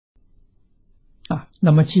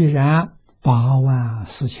那么既然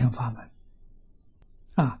84000法门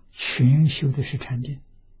全修的是禅定，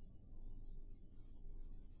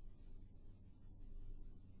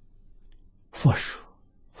佛说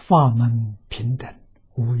法门平等，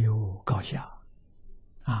无有高下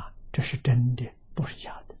这是真的，不是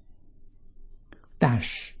假的。但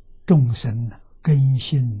是众生呢，根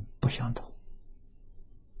性不相同，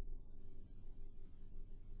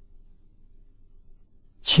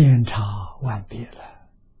千差万别了。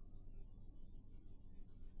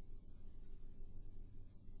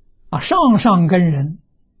上根人，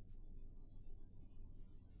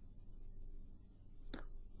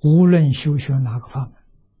无论修学哪个法门，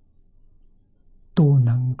都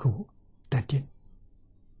能够得定，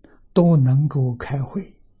都能够开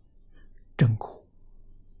慧证果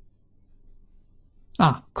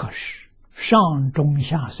可是上中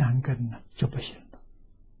下三根呢就不行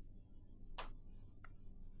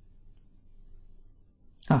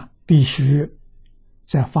了必须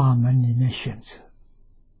在法门里面选择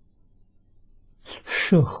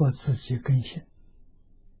适合自己根性，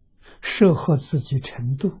适合自己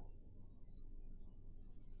程度，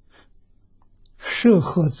适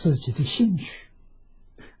合自己的兴趣，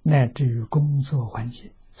乃至于工作环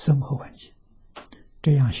境、生活环境，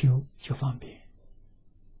这样修就方便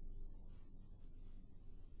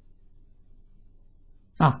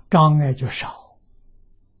障碍就少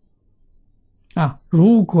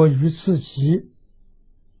如果与自己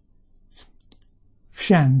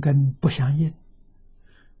善根不相应，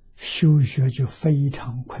修学就非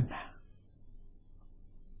常困难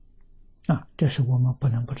这是我们不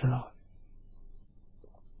能不知道的。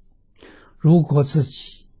如果自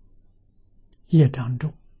己业障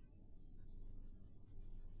重，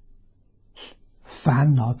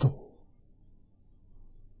烦恼多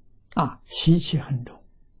习气很重，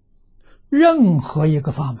任何一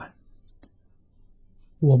个法门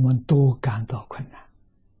我们都感到困难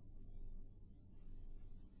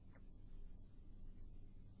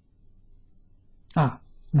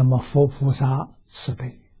那么佛菩萨慈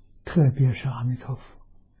悲，特别是阿弥陀佛，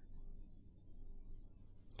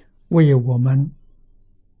为我们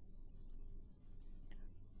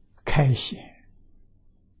开显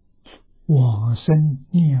往生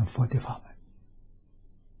念佛的法门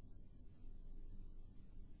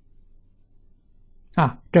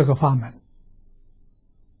这个法门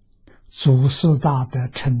祖师大德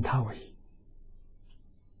称它为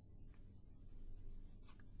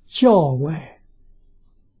教外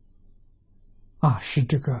是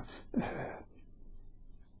这个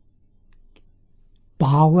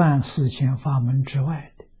84000法门之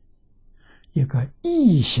外的一个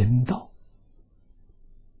异行道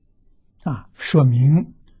说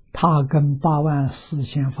明它跟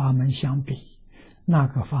84000法门相比，那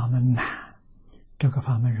个法门难，这个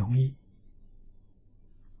法门容易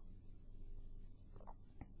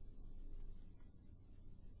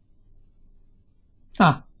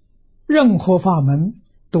任何法门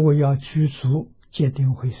都要具足戒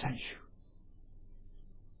定慧三学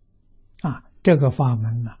这个法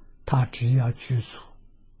门呢，它只要具足，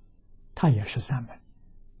它也是3门，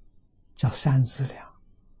叫3资粮，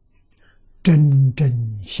真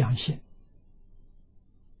正相信，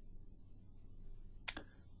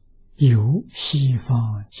有西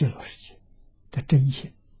方极乐世界的真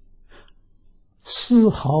信，丝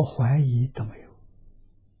毫怀疑都没有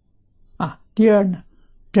第二呢，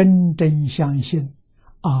真正相信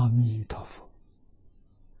阿弥陀佛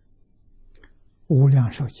无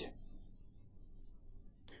量寿经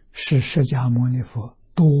是释迦牟尼佛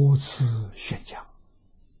多次宣讲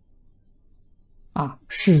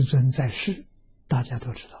世尊在世大家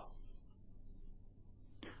都知道，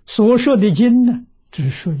所说的经呢只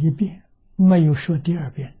说一遍，没有说第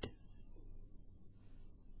2遍的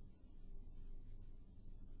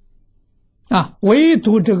唯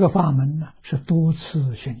独这个法门呢是多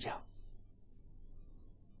次宣讲，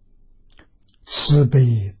慈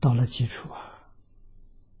悲到了基础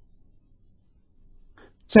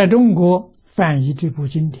在中国翻译这部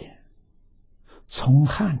经典，从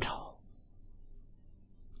汉朝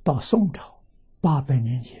到宋朝800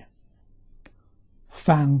年间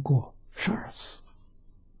翻过12次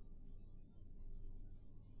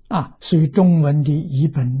所以中文的译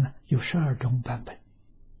本呢有12种版本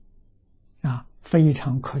非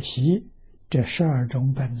常可惜，这12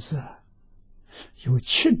种本子有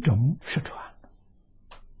7种失传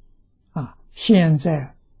现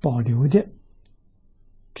在保留的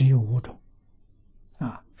只有5种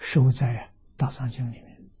收在大藏经里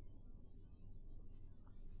面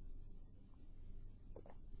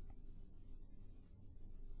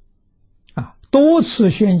多次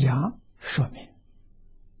宣讲，说明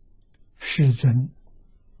世尊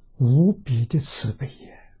无比的慈悲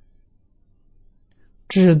也，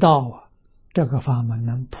知道这个法门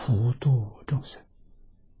能普度众生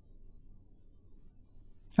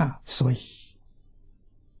所以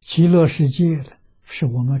极乐世界呢，是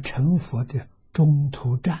我们成佛的中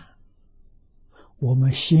途站。我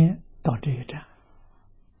们先到这一站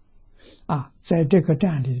在这个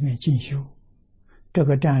站里面进修，这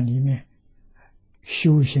个站里面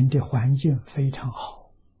修行的环境非常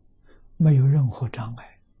好，没有任何障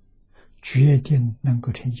碍，决定能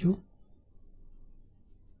够成就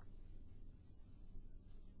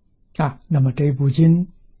那么这部经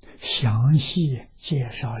详细介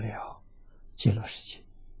绍了极乐世界。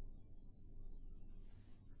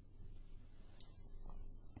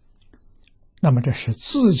那么这是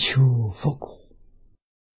自求佛果，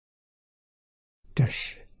这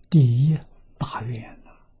是第一大愿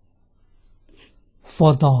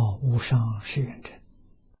佛道无上誓愿成。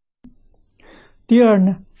第二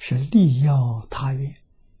呢，是利要他愿，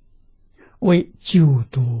为救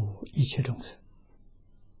度一切众生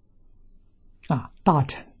大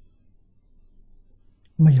乘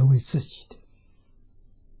没有为自己的，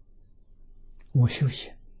我修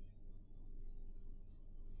行，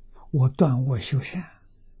我断恶修善，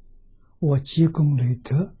我积功累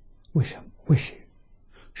德，为什么？为谁？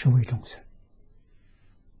是为众生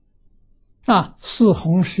四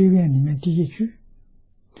弘誓愿里面第一句，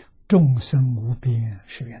众生无边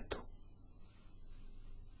誓愿度。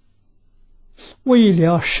为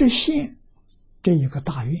了实现这一个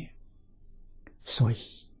大愿，所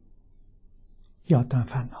以要断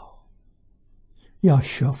烦恼，要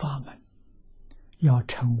学法门，要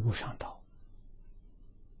成无上道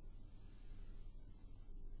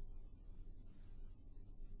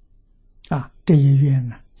这一愿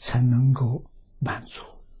呢才能够满足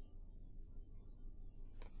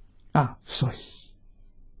所以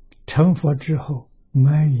成佛之后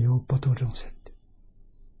没有不度众生的，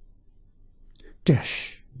这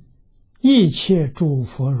是一切诸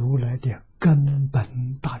佛如来的根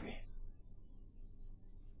本大愿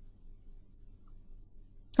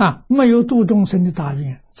没有度众生的大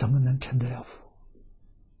愿，怎么能成得了佛？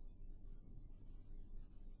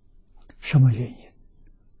什么原因？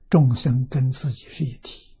众生跟自己是一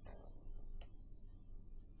体，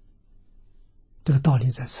这个道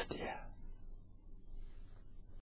理在此地